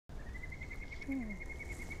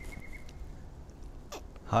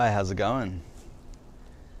Hi, how's it going?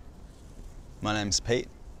 My name's Pete.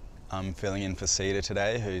 I'm filling in for Cedar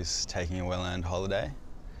today, who's taking a well-earned holiday.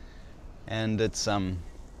 And it's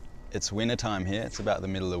winter time here. It's about the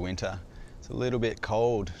middle of winter. It's a little bit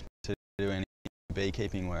cold to do any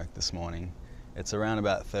beekeeping work this morning. It's around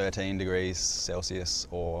about 13 degrees Celsius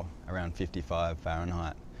or around 55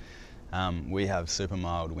 Fahrenheit. We have super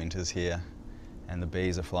mild winters here and the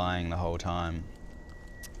bees are flying the whole time.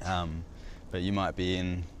 But you might be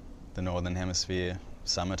in the northern hemisphere,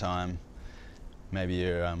 summertime. Maybe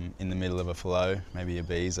you're in the middle of a flow. Maybe your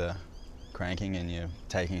bees are cranking and you're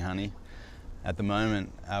taking honey. At the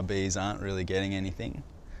moment, our bees aren't really getting anything,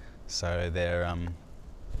 so they're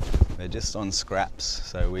just on scraps.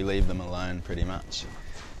 So we leave them alone pretty much.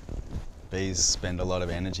 Bees spend a lot of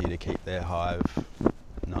energy to keep their hive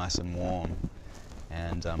nice and warm,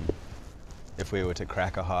 and if we were to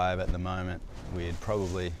crack a hive at the moment, we'd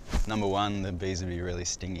probably, number one, the bees would be really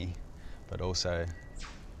stingy, but also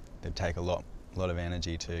they'd take a lot of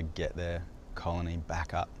energy to get their colony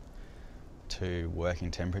back up to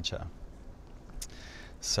working temperature.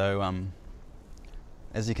 So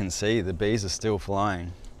as you can see, the bees are still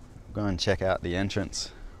flying. Go and check out the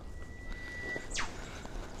entrance.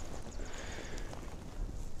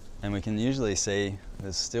 And we can usually see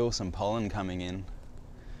there's still some pollen coming in.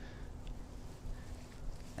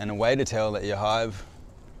 And a way to tell that your hive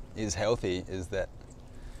is healthy is that,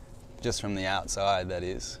 just from the outside that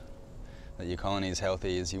is, that your colony is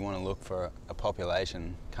healthy, is you want to look for a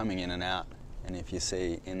population coming in and out. And if you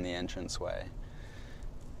see in the entranceway,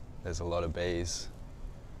 there's a lot of bees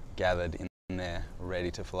gathered in there ready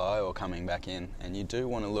to fly or coming back in. And you do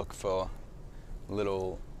want to look for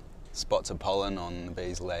little spots of pollen on the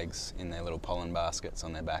bees' legs, in their little pollen baskets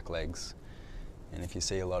on their back legs. And if you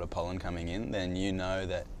see a lot of pollen coming in, then you know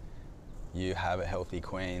that you have a healthy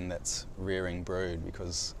queen that's rearing brood,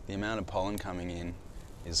 because the amount of pollen coming in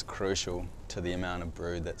is crucial to the amount of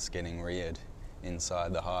brood that's getting reared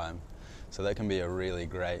inside the hive. So that can be a really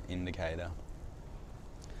great indicator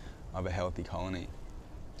of a healthy colony.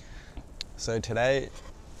 So today,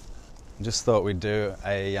 just thought we'd do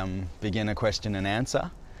a beginner question and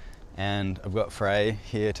answer. And I've got Frey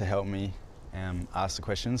here to help me ask the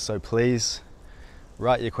questions. So please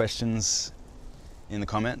write your questions in the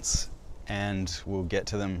comments and we'll get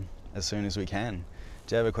to them as soon as we can.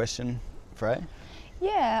 Do you have a question, Frey?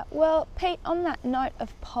 Yeah, well, Pete, on that note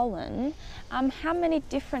of pollen, how many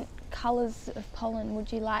different colours of pollen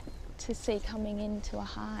would you like to see coming into a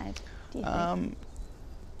hive, do you think?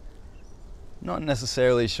 Not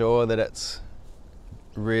necessarily sure that it's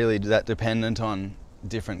really that dependent on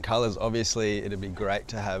different colours. Obviously, it'd be great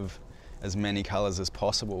to have as many colours as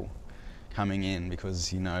possible coming in,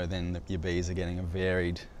 because you know then your bees are getting a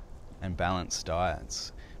varied and balanced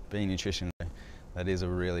diet. Bee nutrition, that is a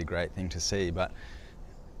really great thing to see, but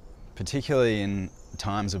particularly in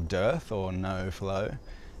times of dearth or no flow,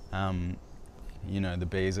 you know, the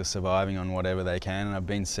bees are surviving on whatever they can, and I've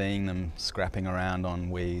been seeing them scrapping around on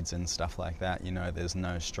weeds and stuff like that. You know, there's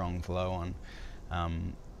no strong flow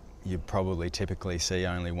on. You probably typically see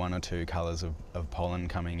only one or two colours of pollen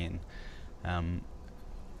coming in.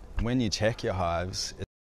 When you check your hives, it's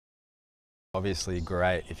obviously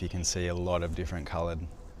great if you can see a lot of different coloured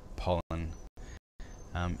pollen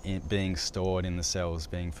being stored in the cells,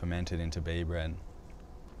 being fermented into bee bread.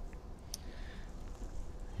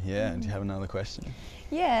 Yeah, do you have another question?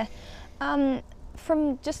 Yeah,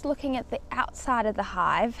 from just looking at the outside of the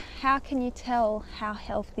hive, how can you tell how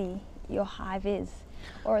healthy your hive is?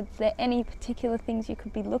 Or is there any particular things you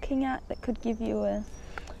could be looking at that could give you a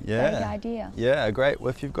vague idea? Yeah, great. Well,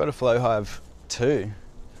 if you've got a Flow Hive too,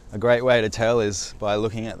 a great way to tell is by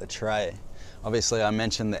looking at the tray. Obviously, I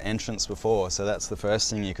mentioned the entrance before, so that's the first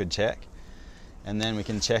thing you could check. And then we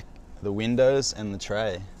can check the windows and the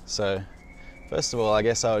tray. So first of all, I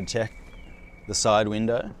guess I would check the side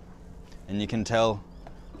window, and you can tell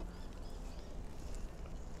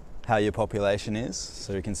how your population is.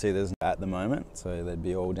 So you can see there's at the moment, so they'd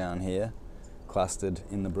be all down here clustered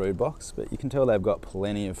in the brood box, but you can tell they've got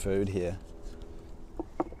plenty of food here.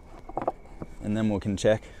 And then we can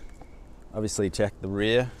check, obviously check the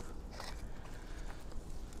rear,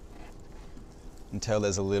 and tell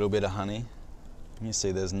there's a little bit of honey. You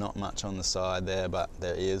see there's not much on the side there, but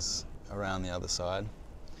there is around the other side.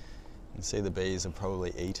 You can see the bees have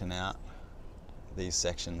probably eaten out these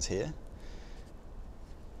sections here.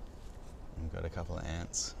 We've got a couple of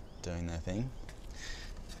ants doing their thing.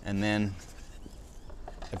 And then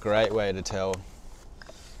a great way to tell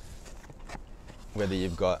whether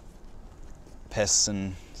you've got pests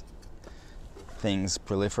and things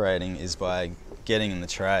proliferating is by getting in the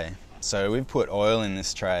tray. So we've put oil in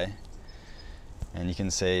this tray, and you can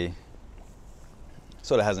see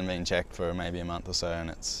sort of hasn't been checked for maybe a month or so, and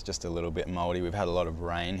it's just a little bit mouldy. We've had a lot of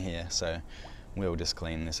rain here, so we'll just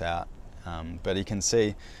clean this out. But you can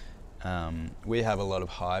see we have a lot of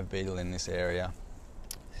hive beetle in this area,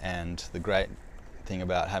 and the great thing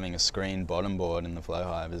about having a screened bottom board in the flow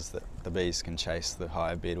hive is that the bees can chase the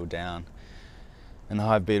hive beetle down, and the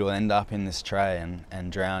hive beetle end up in this tray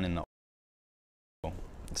and drown in the oil.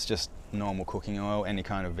 It's just normal cooking oil. Any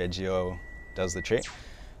kind of veggie oil does the trick.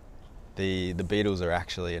 The beetles are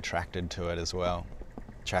actually attracted to it as well,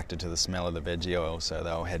 attracted to the smell of the veggie oil, so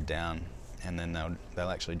they'll head down and then they'll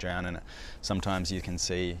actually drown in it. Sometimes you can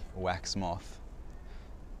see wax moth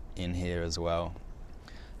in here as well.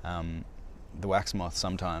 The wax moth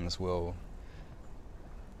sometimes will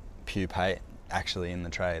pupate actually in the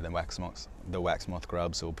tray. The wax moth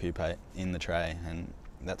grubs will pupate in the tray, and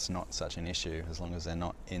that's not such an issue as long as they're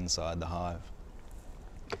not inside the hive.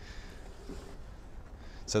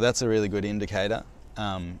 So that's a really good indicator.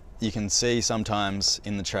 You can see sometimes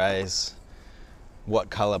in the trays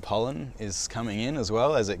what colour pollen is coming in as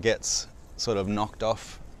well. As it gets sort of knocked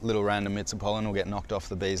off, little random bits of pollen will get knocked off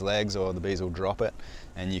the bee's legs, or the bees will drop it,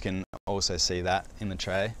 and you can also see that in the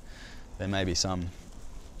tray. There may be some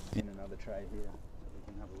in another tray here that we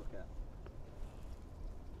can have a look at.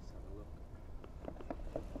 Let's have a look.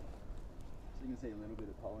 So you can see a little bit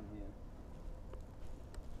of pollen here.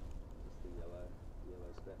 Just the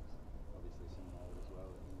yellow specks. Obviously some mold as well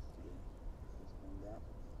that needs to be just cleaned out.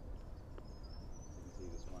 You can see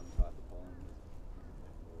this one type of pollen is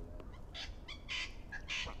all there.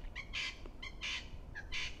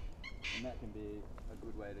 And that can be a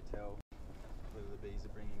good way to tell whether the bees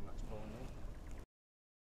are bringing much pollen in.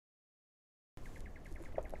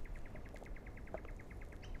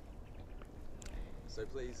 So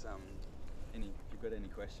please, if you've got any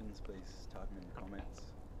questions, please type them in the comments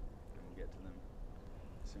and we'll get to them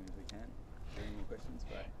as soon as we can. Any more questions,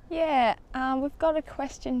 Ray? Yeah, we've got a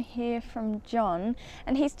question here from John,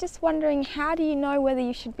 and he's just wondering, how do you know whether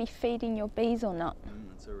you should be feeding your bees or not?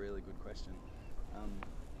 That's a really good question.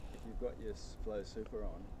 If you've got your Flow Super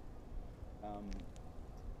on,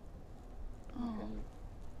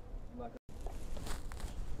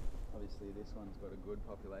 obviously this one's got a good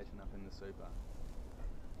population up in the super,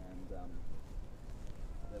 and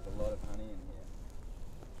there's a lot of honey in here.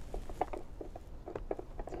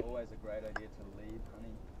 It's always a great idea to leave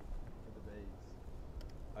honey for the bees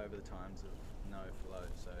over the times of no flow.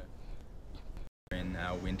 So we're in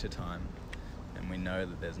our winter time, and we know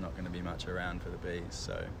that there's not going to be much around for the bees,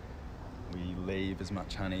 so we leave as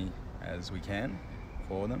much honey as we can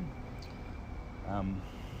for them.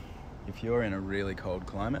 If you're in a really cold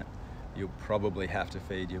climate, you'll probably have to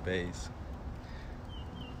feed your bees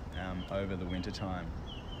over the winter time.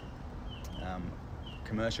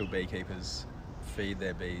 Commercial beekeepers feed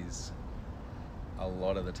their bees a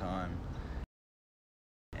lot of the time,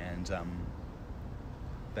 and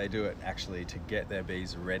they do it actually to get their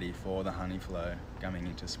bees ready for the honey flow coming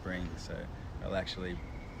into spring. So they'll actually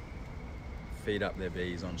feed up their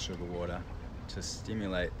bees on sugar water to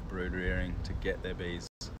stimulate the brood rearing, to get their bees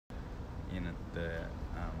in the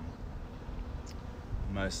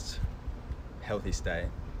most healthy state,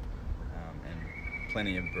 and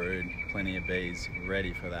plenty of brood, plenty of bees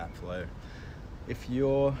ready for that flow. If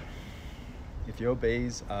your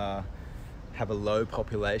bees have a low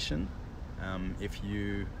population, if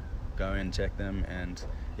you go and check them, and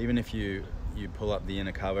even if you pull up the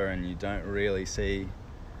inner cover and you don't really see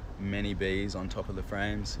many bees on top of the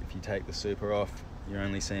frames, if you take the super off, you're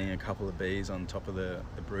only seeing a couple of bees on top of the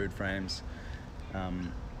brood frames,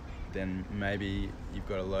 then maybe you've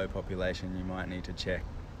got a low population. You might need to check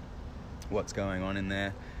what's going on in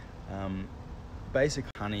there. Basic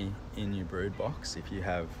honey in your brood box, if you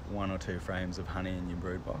have 1 or 2 frames of honey in your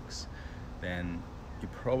brood box, then you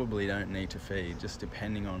probably don't need to feed, just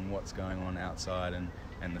depending on what's going on outside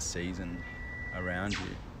and the season around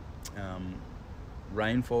you.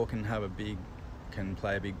 Rainfall can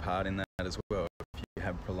play a big part in that as well. If you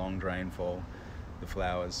have prolonged rainfall, the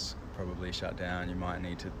flowers probably shut down. You might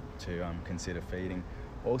need to consider feeding.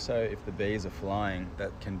 Also, if the bees are flying,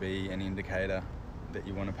 that can be an indicator that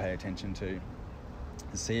you want to pay attention to.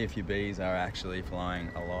 See if your bees are actually flying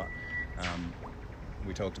a lot.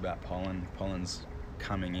 We talked about pollen. Pollen's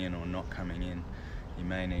coming in or not coming in. You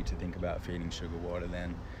may need to think about feeding sugar water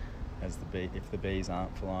then. If the bees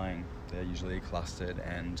aren't flying, they're usually clustered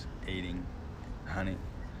and eating honey.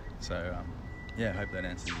 So yeah, I hope that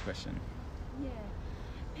answers your question. Yeah.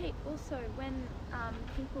 Pete, also when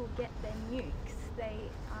people get their nukes,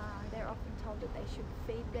 they're often told that they should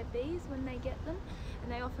feed their bees when they get them,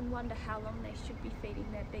 and they often wonder how long they should be feeding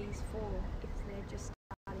their bees for if they're just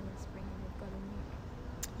starting in spring and they've got a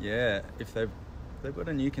nuke. Yeah, if they've got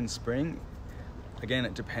a nuke in spring, again,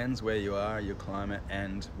 it depends where you are, your climate,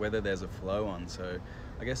 and whether there's a flow on. So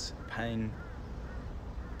I guess paying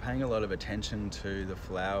a lot of attention to the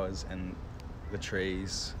flowers and the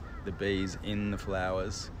trees, the bees in the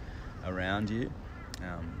flowers around you,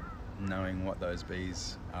 knowing what those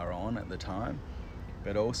bees are on at the time.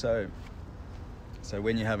 But also, so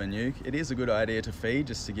when you have a nuke, it is a good idea to feed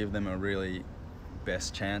just to give them a really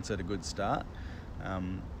best chance at a good start.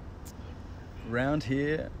 Around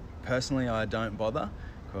here, personally, I don't bother,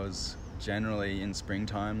 because generally in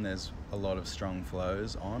springtime there's a lot of strong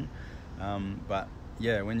flows on. But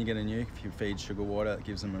yeah, when you get a nuke, if you feed sugar water, it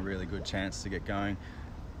gives them a really good chance to get going.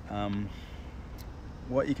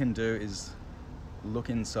 What you can do is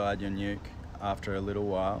look inside your nuke after a little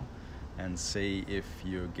while and see if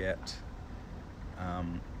you get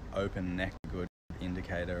open neck, a good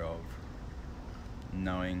indicator of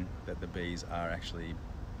knowing that the bees are actually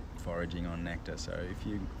foraging on nectar. So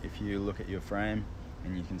if you look at your frame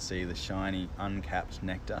and you can see the shiny uncapped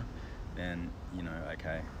nectar, then you know,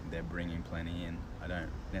 okay, they're bringing plenty in. I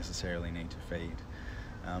don't necessarily need to feed.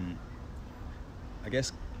 I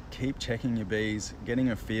guess keep checking your bees,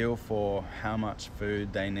 getting a feel for how much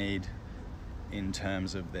food they need in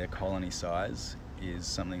terms of their colony size is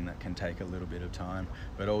something that can take a little bit of time,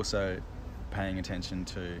 but also paying attention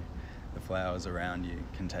to the flowers around you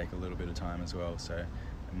can take a little bit of time as well. So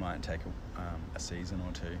it might take a season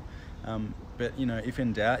or two. But you know, if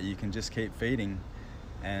in doubt, you can just keep feeding,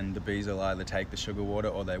 and the bees will either take the sugar water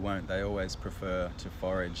or they won't. They always prefer to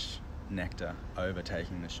forage nectar over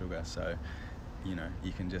taking the sugar. So you know,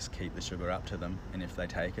 you can just keep the sugar up to them, and if they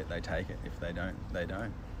take it, they take it. If they don't, they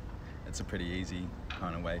don't. It's a pretty easy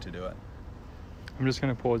kind of way to do it. I'm just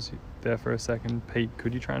going to pause there for a second. Pete,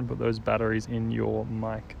 could you try and put those batteries in your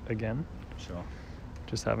mic again? Sure.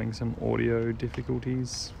 Just having some audio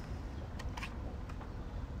difficulties.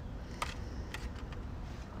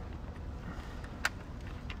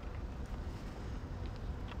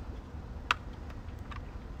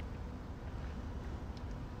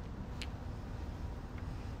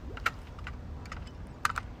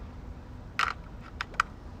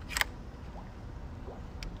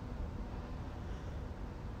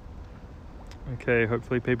 Okay,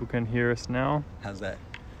 hopefully people can hear us now. How's that?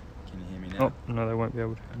 Can you hear me now? Oh, no, they won't be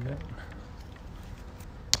able to. Okay.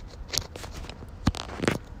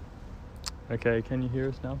 Okay, can you hear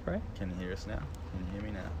us now, Frey? Can you hear us now? Can you hear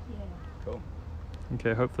me now? Yeah. Cool.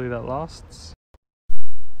 Okay, hopefully that lasts.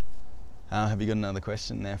 Have you got another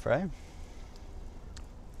question there, Frey?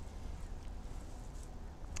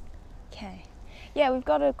 Okay. Yeah, we've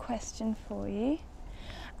got a question for you.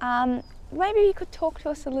 Maybe you could talk to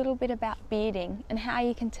us a little bit about bearding and how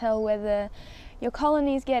you can tell whether your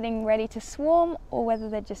colony is getting ready to swarm or whether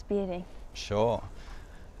they're just bearding. Sure.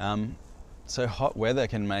 So hot weather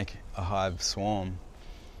can make a hive swarm.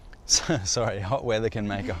 Sorry, hot weather can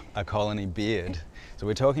make a colony beard. So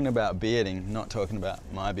we're talking about bearding, not talking about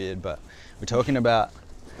my beard, but we're talking about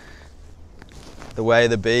the way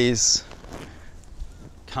the bees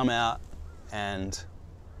come out and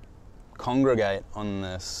congregate on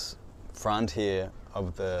this front here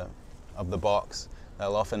of the box.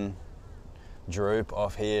 They'll often droop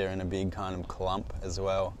off here in a big kind of clump as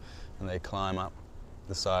well, and they climb up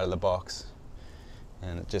the side of the box,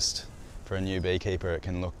 and it just, for a new beekeeper, it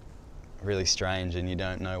can look really strange and you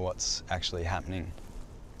don't know what's actually happening.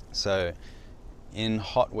 So in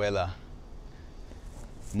hot weather,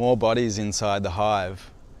 more bodies inside the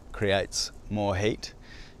hive creates more heat,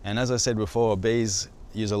 and as I said before, bees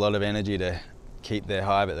use a lot of energy to keep their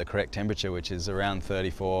hive at the correct temperature, which is around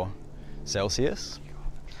 34 Celsius.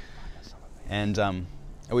 And are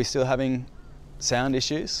we still having sound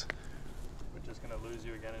issues? We're just going to lose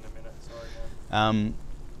you again in a minute, sorry man.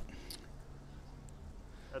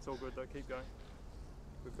 That's all good though, keep going.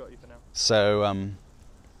 We've got you for now. So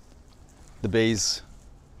the bees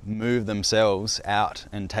move themselves out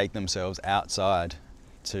and take themselves outside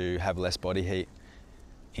to have less body heat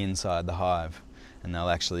inside the hive. And they'll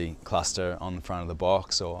actually cluster on the front of the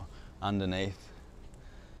box or underneath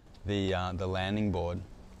the landing board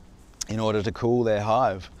in order to cool their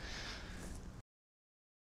hive.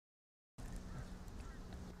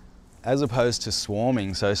 As opposed to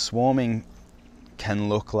swarming, so swarming can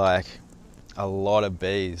look like a lot of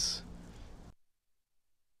bees.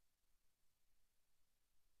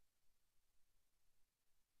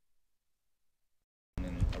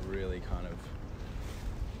 In a really kind of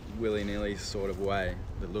willy-nilly sort of way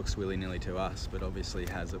that looks willy-nilly to us, but obviously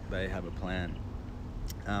they have a plan.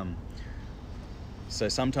 So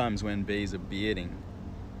sometimes when bees are bearding,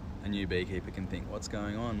 a new beekeeper can think, what's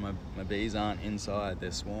going on? My bees aren't inside,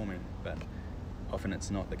 they're swarming, but often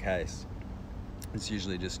it's not the case. It's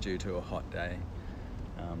usually just due to a hot day.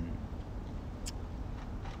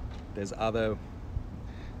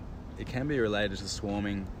 It can be related to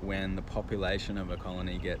swarming when the population of a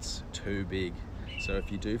colony gets too big. So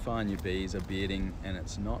if you do find your bees are bearding and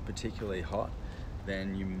it's not particularly hot,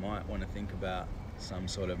 then you might want to think about some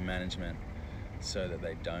sort of management so that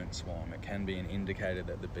they don't swarm. It can be an indicator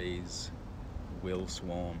that the bees will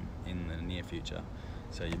swarm in the near future.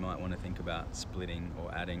 So you might want to think about splitting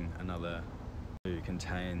or adding another to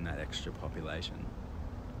contain that extra population.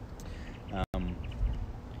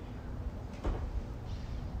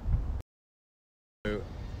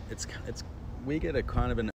 So we get a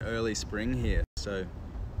kind of an early spring here, so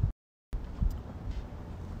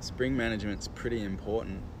spring management's pretty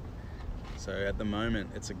important. So at the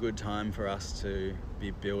moment, it's a good time for us to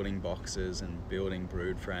be building boxes and building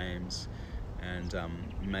brood frames and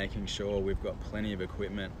making sure we've got plenty of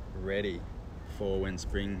equipment ready for when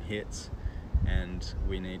spring hits, and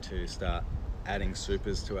we need to start adding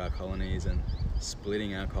supers to our colonies and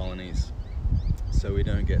splitting our colonies so we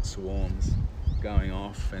don't get swarms going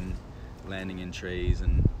off and landing in trees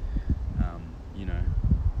and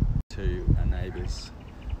to our neighbours,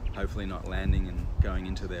 hopefully not landing and going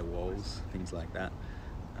into their walls, things like that.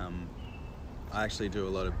 I actually do a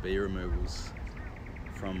lot of bee removals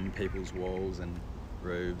from people's walls and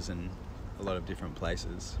roofs and a lot of different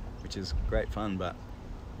places, which is great fun, but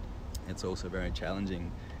it's also very challenging,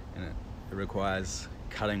 and it requires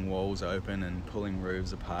cutting walls open and pulling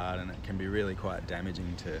roofs apart, and it can be really quite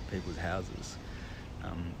damaging to people's houses.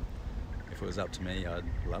 If it was up to me, I'd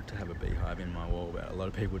love to have a beehive in my wall, but a lot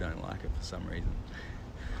of people don't like it for some reason.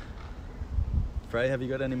 Frey, have you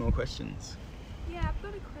got any more questions? Yeah, I've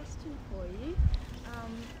got a question for you.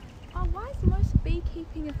 Why is most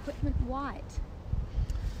beekeeping equipment white?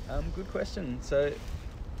 Good question. So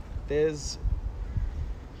there's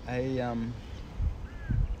kind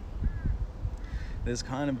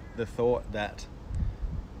of the thought that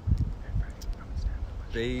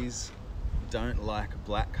bees don't like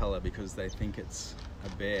black colour because they think it's a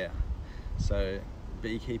bear. So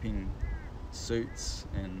beekeeping suits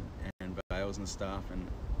and veils and stuff and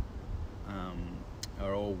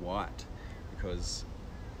are all white, because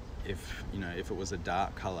if it was a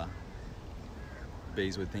dark colour,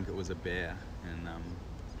 bees would think it was a bear and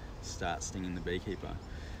start stinging the beekeeper.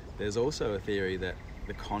 There's also a theory that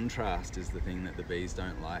the contrast is the thing that the bees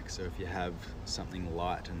don't like. So if you have something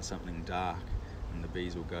light and something dark, and the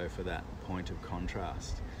bees will go for that point of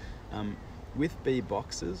contrast. With bee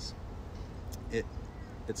boxes,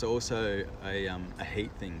 it's also a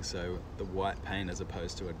heat thing. So the white paint as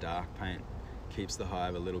opposed to a dark paint keeps the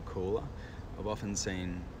hive a little cooler. I've often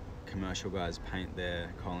seen commercial guys paint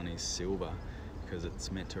their colonies silver because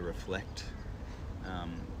it's meant to reflect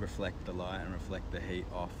the light and reflect the heat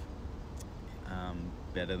off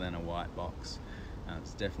better than a white box.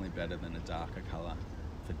 It's definitely better than a darker colour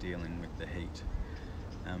for dealing with the heat.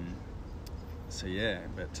 So yeah,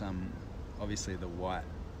 but obviously the white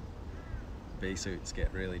bee suits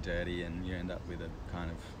get really dirty and you end up with a kind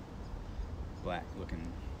of black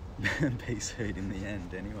looking bee suit in the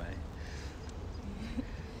end anyway.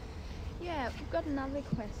 Yeah, we've got another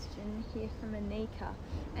question here from Anika,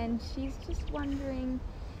 and she's just wondering,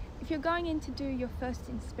 if you're going in to do your first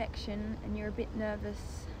inspection and you're a bit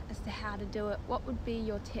nervous as to how to do it, what would be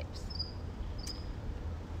your tips?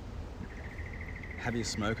 Have your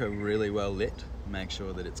smoker really well lit. Make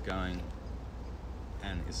sure that it's going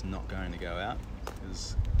and it's not going to go out,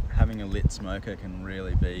 because having a lit smoker can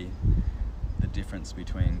really be the difference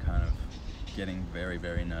between kind of getting very,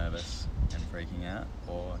 very nervous and freaking out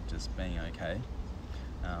or just being okay.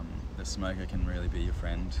 The smoker can really be your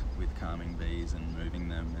friend with calming bees and moving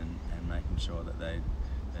them and making sure that they're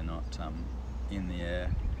not in the air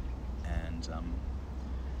and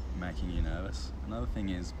making you nervous. Another thing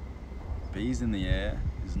is, bees in the air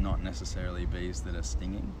is not necessarily bees that are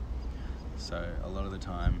stinging. So a lot of the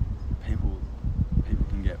time people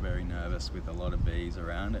can get very nervous with a lot of bees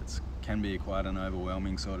around. It can be quite an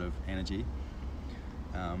overwhelming sort of energy,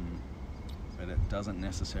 but it doesn't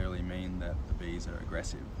necessarily mean that the bees are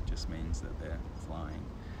aggressive. It just means that they're flying.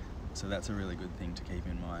 So that's a really good thing to keep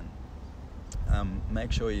in mind.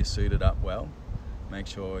 Make sure you're suited up well. Make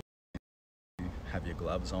sure you have your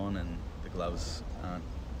gloves on and the gloves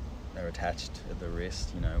they're attached at the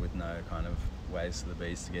wrist, with no kind of ways for the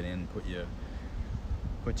bees to get in.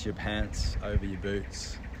 Put your pants over your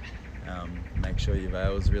boots Make sure your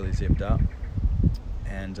veil's really zipped up,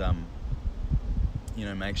 and you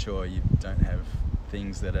know, make sure you don't have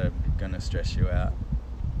things that are going to stress you out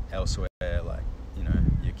elsewhere, like, you know,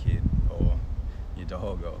 your kid or your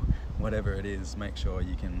dog or whatever it is. Make sure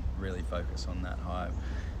you can really focus on that hive.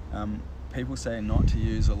 People say not to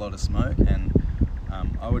use a lot of smoke, and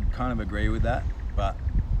I would kind of agree with that, but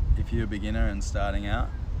if you're a beginner and starting out,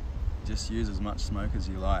 just use as much smoke as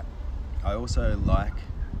you like. I also like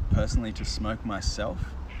personally to smoke myself,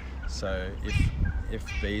 so if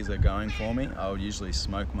bees are going for me, I'll usually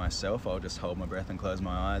smoke myself. I'll just hold my breath and close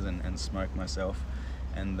my eyes and smoke myself,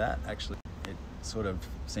 and that actually, it sort of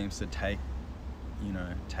seems to take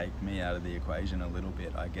me out of the equation a little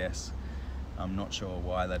bit, I guess. I'm not sure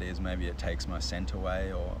why that is. Maybe it takes my scent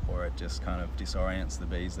away, or it just kind of disorients the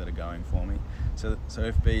bees that are going for me. So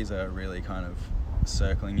if bees are really kind of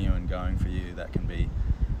circling you and going for you, that can be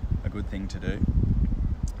a good thing to do.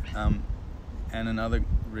 And another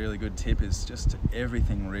really good tip is just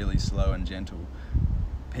everything really slow and gentle.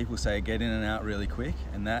 People say get in and out really quick,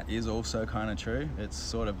 and that is also kind of true. It's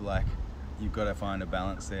sort of like you've got to find a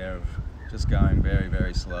balance there of just going very,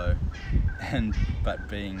 very slow, but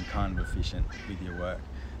being kind of efficient with your work.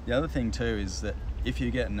 The other thing too is that if you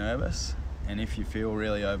get nervous and if you feel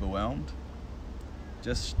really overwhelmed,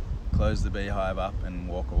 just close the beehive up and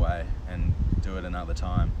walk away and do it another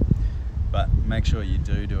time. But make sure you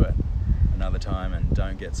do it another time and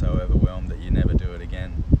don't get so overwhelmed that you never do it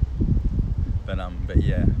again. But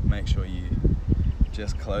yeah, make sure you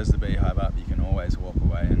just close the beehive up. You can always walk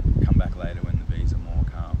away and come back later when the bees are more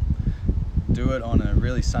calm. Do it on a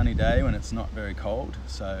really sunny day when it's not very cold,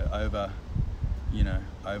 so over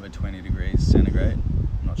 20 degrees centigrade.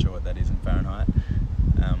 I'm not sure what that is in Fahrenheit.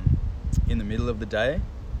 In the middle of the day,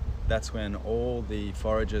 that's when all the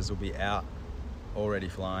foragers will be out already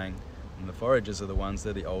flying. And the foragers are the ones,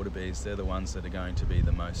 they're the older bees, they're the ones that are going to be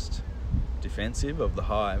the most defensive of the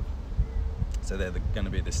hive. So they're going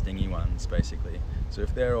to be the stingy ones, basically. So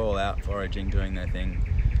if they're all out foraging, doing their thing,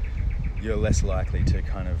 you're less likely to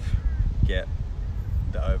kind of get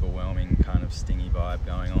the overwhelming kind of stingy vibe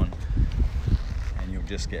going on. And you'll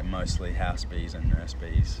just get mostly house bees and nurse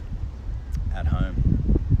bees at home.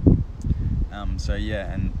 So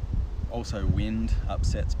yeah, and also wind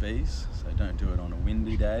upsets bees, so don't do it on a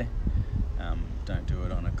windy day. Don't do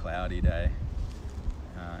it on a cloudy day,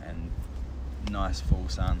 and nice full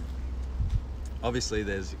sun. Obviously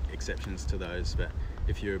there's exceptions to those, but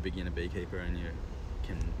if you're a beginner beekeeper and you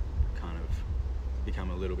can kind of become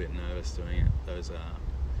a little bit nervous doing it, those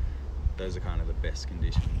are kind of the best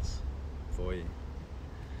conditions for you.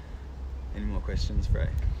 Any more questions, Frey?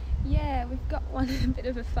 Yeah, we've got one, a bit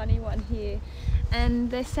of a funny one here,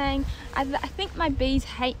 and they're saying, I think my bees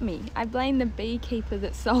hate me. I blame the beekeeper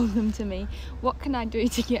that sold them to me. What can I do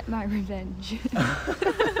to get my revenge?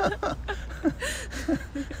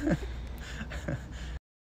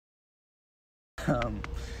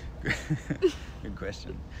 Good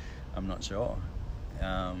question. I'm not sure.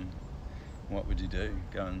 What would you do?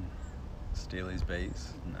 Go and steal his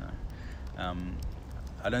bees? No.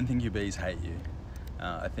 I don't think your bees hate you.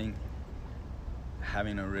 I think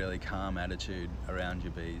having a really calm attitude around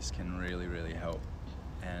your bees can really, really help.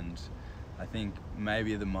 And I think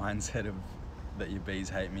maybe the mindset of that your bees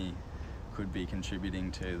hate me could be contributing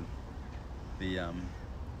to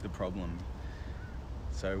the problem.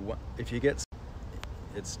 So if you get,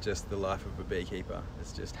 it's just the life of a beekeeper.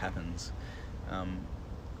 It just happens.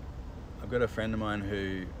 I've got a friend of mine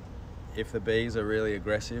who, if the bees are really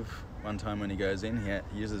aggressive, one time when he goes in, he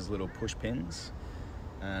uses little push pins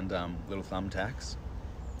and little thumbtacks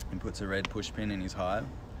and puts a red push pin in his hive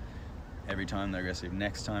every time they're aggressive.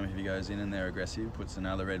 Next time if he goes in and they're aggressive, puts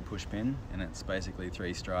another red push pin, and it's basically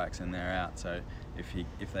 3 strikes and they're out. So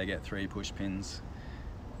if they get 3 push pins,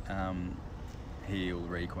 he'll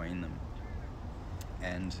requeen them.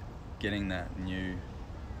 And getting that new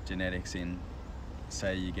genetics in,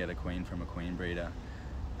 say you get a queen from a queen breeder,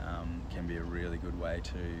 can be a really good way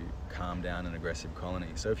to calm down an aggressive colony.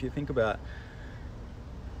 So if you think about,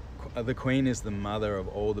 the queen is the mother of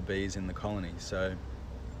all the bees in the colony. So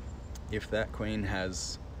if that queen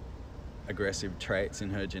has aggressive traits in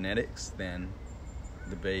her genetics, then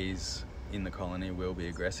the bees in the colony will be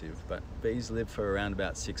aggressive. But bees live for around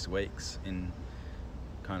about 6 weeks in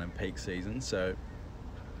kind of peak season. So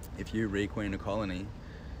if you requeen a colony,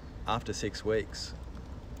 after 6 weeks,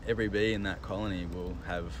 every bee in that colony will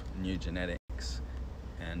have new genetics,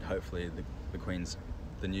 and hopefully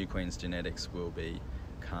the new queen's genetics will be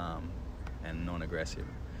calm and non-aggressive.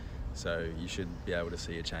 So you should be able to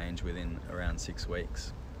see a change within around 6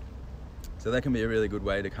 weeks. So that can be a really good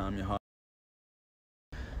way to calm your hive.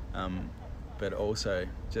 But also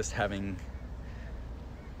just having,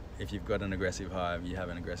 if you've got an aggressive hive, you have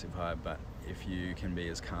an aggressive hive, but if you can be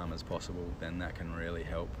as calm as possible, then that can really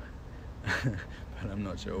help. But I'm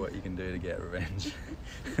not sure what you can do to get revenge.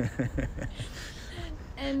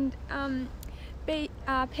 And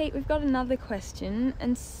Pete, we've got another question,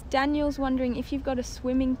 and Daniel's wondering if you've got a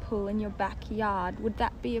swimming pool in your backyard, would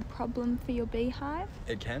that be a problem for your beehive?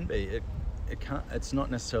 It can be. It's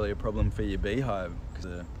not necessarily a problem for your beehive, because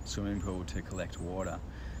a swimming pool to collect water.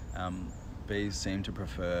 Bees seem to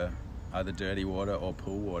prefer either dirty water or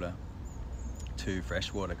pool water to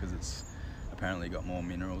fresh water, because it's apparently got more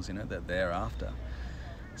minerals in it that they're after.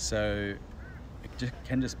 So it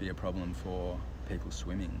can just be a problem for people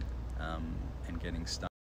swimming and getting stung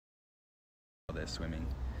while they're swimming,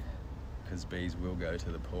 because bees will go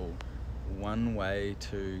to the pool. One way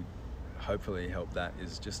to hopefully help that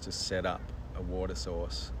is just to set up a water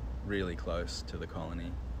source really close to the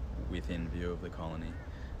colony, within view of the colony,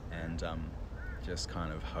 and just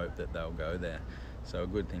kind of hope that they'll go there. So a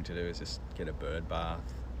good thing to do is just get a bird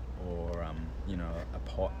bath, or you know,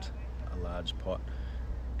 a large pot,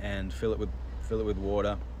 and fill it with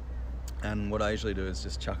water. And what I usually do is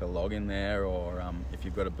just chuck a log in there, or if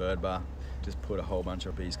you've got a bird bath, just put a whole bunch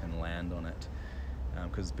of bees can land on it,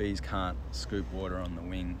 because bees can't scoop water on the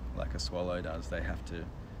wing like a swallow does. They have to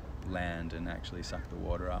land and actually suck the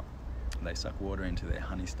water up. They suck water into their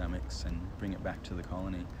honey stomachs and bring it back to the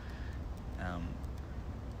colony.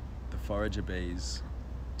 The forager bees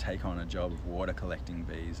take on a job of water collecting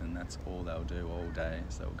bees, and that's all they'll do all day,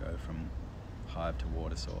 is they'll go from hive to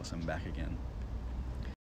water source and back again.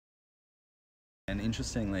 And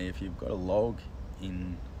interestingly, if you've got a log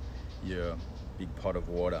in your big pot of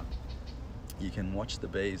water, you can watch the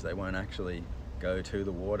bees. They won't actually go to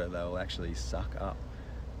the water, they'll actually suck up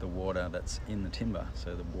the water that's in the timber.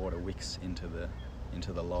 So the water wicks into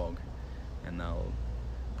the log, and they'll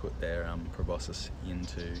put their proboscis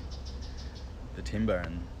into the timber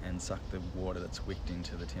and suck the water that's wicked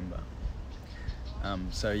into the timber.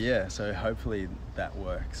 So yeah, so hopefully that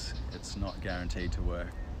works. It's not guaranteed to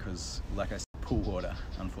work, because like I said, pool water,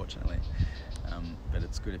 unfortunately. But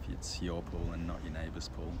it's good if it's your pool and not your neighbour's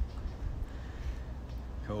pool.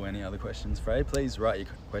 Cool, any other questions, Frey? Please write your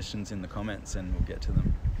questions in the comments and we'll get to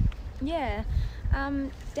them. Yeah,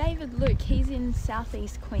 David Luke, he's in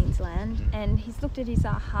southeast Queensland, and he's looked at his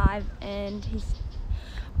hive, and he's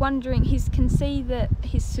wondering, he can see that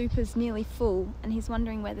his super's nearly full, and he's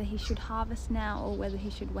wondering whether he should harvest now or whether he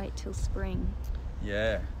should wait till spring.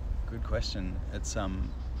 Yeah, good question. It's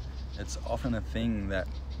often a thing that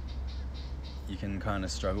you can kind of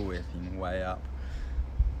struggle with, you can weigh up.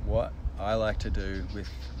 What I like to do with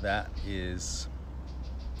that is,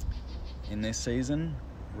 in this season,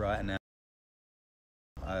 right now,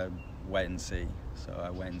 I wait and see. So I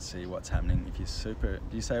wait and see what's happening. If your super,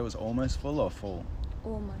 do you say it was almost full or full?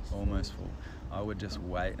 Almost full. I would just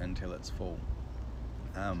wait until it's full.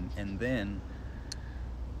 And then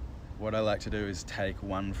what I like to do is take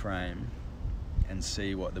one frame and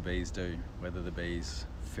see what the bees do, whether the bees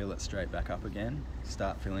fill it straight back up again,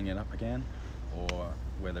 start filling it up again, or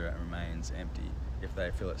whether it remains empty. If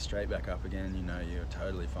they fill it straight back up again, you know you're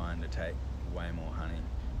totally fine to take way more honey.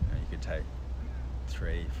 You know, you could take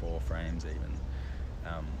 3-4 frames even,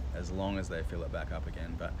 as long as they fill it back up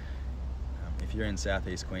again. But if you're in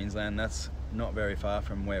southeast Queensland, that's not very far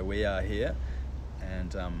from where we are here,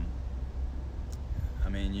 and I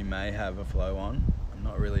mean, you may have a flow on, I'm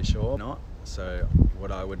not really sure. So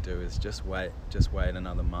what I would do is just wait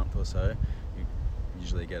another month or so. You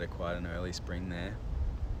usually get quite an early spring there,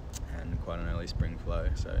 and quite an early spring flow,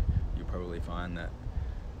 so you'll probably find that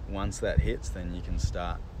once that hits, then you can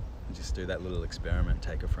start, just do that little experiment,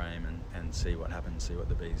 take a frame and see what happens, see what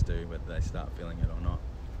the bees do, whether they start filling it or not.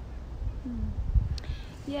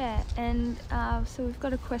 Yeah, and so we've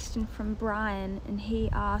got a question from Brian, and he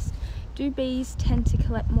asked, do bees tend to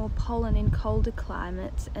collect more pollen in colder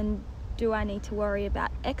climates, and do I need to worry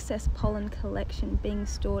about excess pollen collection being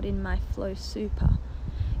stored in my Flow Super?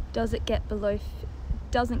 Doesn't get below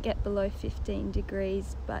 15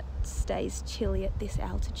 degrees but stays chilly at this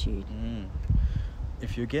altitude.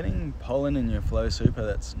 If you're getting pollen in your Flow Super,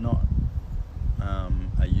 that's not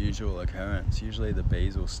a usual occurrence. Usually the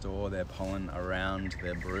bees will store their pollen around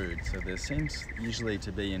their brood, so there seems usually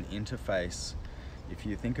to be an interface. If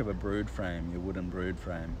you think of a brood frame, your wooden brood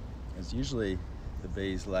frame, is usually the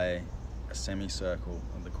bees lay a semicircle,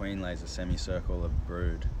 or the queen lays a semicircle of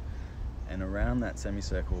brood, and around that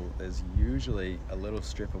semicircle there's usually a little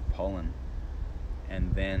strip of pollen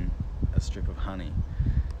and then a strip of honey.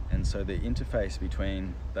 And so the interface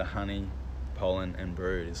between the honey pollen and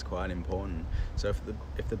brood is quite important. So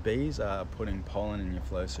if the bees are putting pollen in your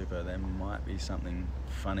flow super, there might be something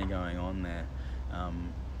funny going on there.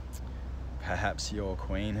 Perhaps your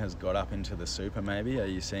queen has got up into the super maybe. Are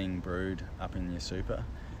you seeing brood up in your super?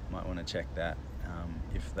 Might want to check that.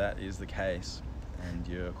 If that is the case and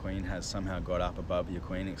your queen has somehow got up above your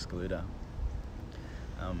queen excluder,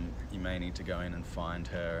 you may need to go in and find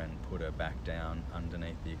her and put her back down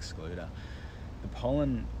underneath the excluder. The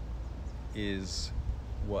pollen is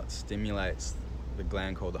what stimulates the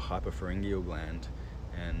gland called the hypopharyngeal gland,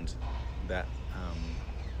 and that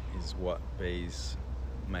is what bees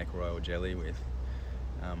make royal jelly with.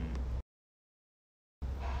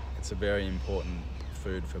 It's a very important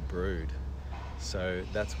food for brood, so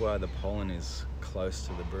that's why the pollen is close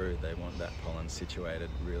to the brood. They want that pollen situated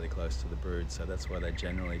really close to the brood, so that's why they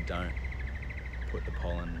generally don't put the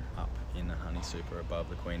pollen up in the honey super above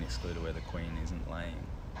the queen excluder where the queen isn't laying.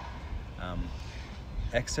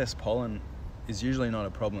 Excess pollen is usually not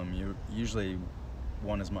a problem. You usually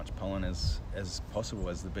want as much pollen as possible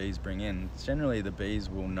as the bees bring in. Generally the bees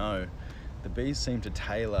will know. The bees seem to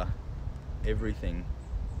tailor everything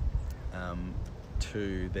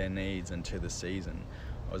to their needs and to the season.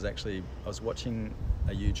 I was watching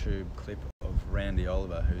a YouTube clip of Randy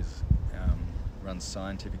Oliver, who's runs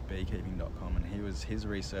scientificbeekeeping.com, and his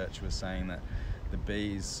research was saying that the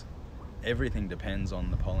bees, everything depends on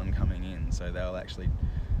the pollen coming in, so they'll actually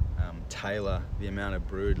tailor the amount of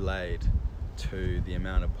brood laid to the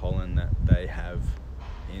amount of pollen that they have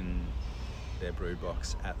in their brood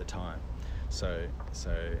box at the time. So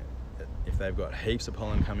if they've got heaps of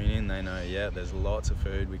pollen coming in, they know, yeah, there's lots of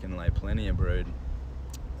food, we can lay plenty of brood,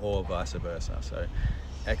 or vice versa. So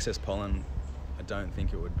excess pollen, I don't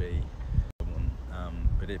think it would be a problem.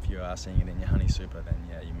 But if you are seeing it in your honey super, then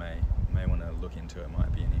yeah, you may want to look into it. It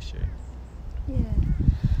might be an issue. Yeah.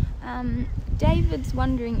 David's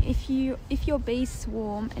wondering, if your bees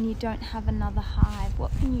swarm and you don't have another hive,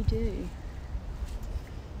 what can you do?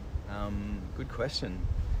 Good question.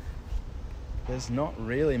 There's not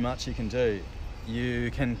really much you can do.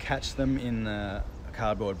 You can catch them in a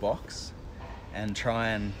cardboard box and try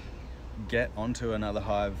and get onto another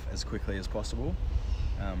hive as quickly as possible.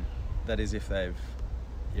 That is if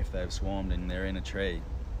they've swarmed and they're in a tree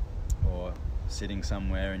or sitting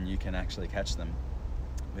somewhere and you can actually catch them.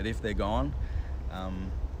 But if they're gone,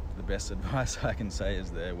 the best advice I can say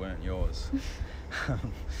is they weren't yours.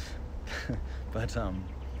 But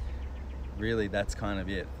really that's kind of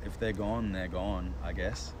it. If they're gone, I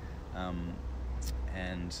guess.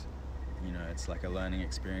 And you know, it's like a learning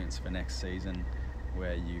experience for next season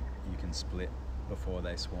where you can split before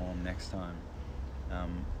they swarm next time.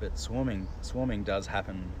 But swarming does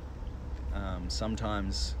happen.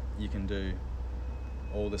 Sometimes you can do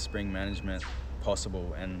all the spring management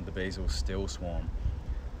possible and the bees will still swarm.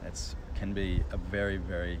 It can be a very,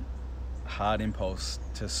 very hard impulse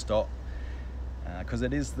to stop, because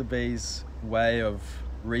it is the bees' way of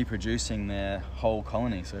reproducing their whole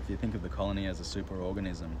colony. So if you think of the colony as a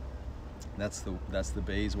superorganism, that's the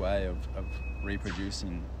bee's way of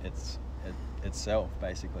reproducing itself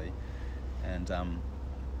basically. And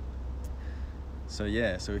so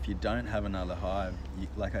if you don't have another hive,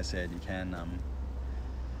 like I said, you can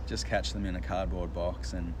just catch them in a cardboard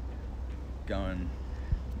box and go and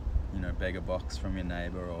beg a box from your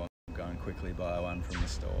neighbour, or go and quickly buy one from the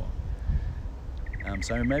store.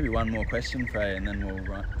 So maybe one more question, Frey, and then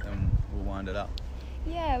we'll wind it up.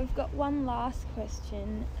 Yeah, we've got one last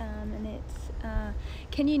question, and it's,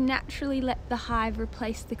 can you naturally let the hive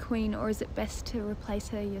replace the queen, or is it best to replace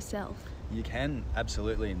her yourself? You can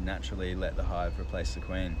absolutely naturally let the hive replace the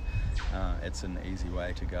queen. It's an easy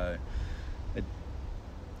way to go. It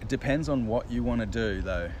depends on what you want to do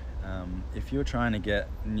though. If you're trying to get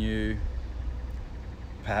new,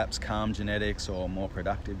 perhaps calm genetics or more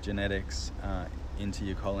productive genetics into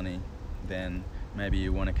your colony, then maybe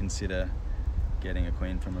you want to consider getting a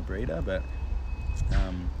queen from a breeder. But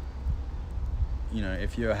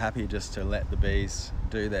if you're happy just to let the bees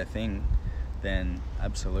do their thing, then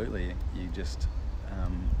absolutely you just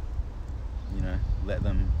let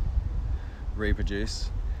them reproduce.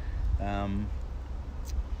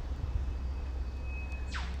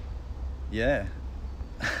 Yeah,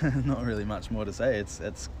 not really much more to say. It's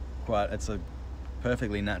a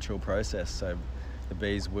perfectly natural process. So the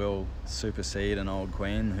bees will supersede an old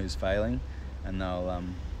queen who's failing, and they'll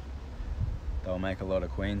make a lot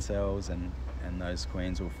of queen cells, and those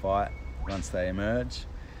queens will fight once they emerge,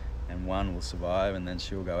 and one will survive, and then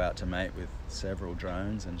she'll go out to mate with several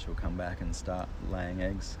drones, and she'll come back and start laying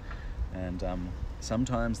eggs. And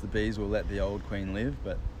sometimes the bees will let the old queen live,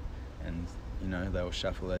 they'll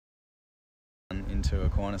shuffle into a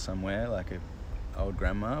corner somewhere like a old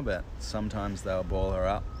grandma, but sometimes they'll ball her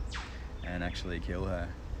up and actually kill her,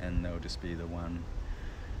 and there'll just be the one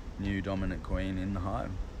new dominant queen in the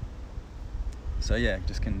hive. So yeah,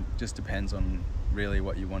 just depends on really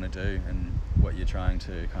what you want to do and what you're trying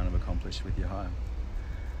to kind of accomplish with your hive.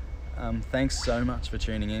 Thanks so much for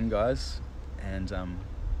tuning in, guys, and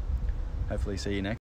hopefully see you next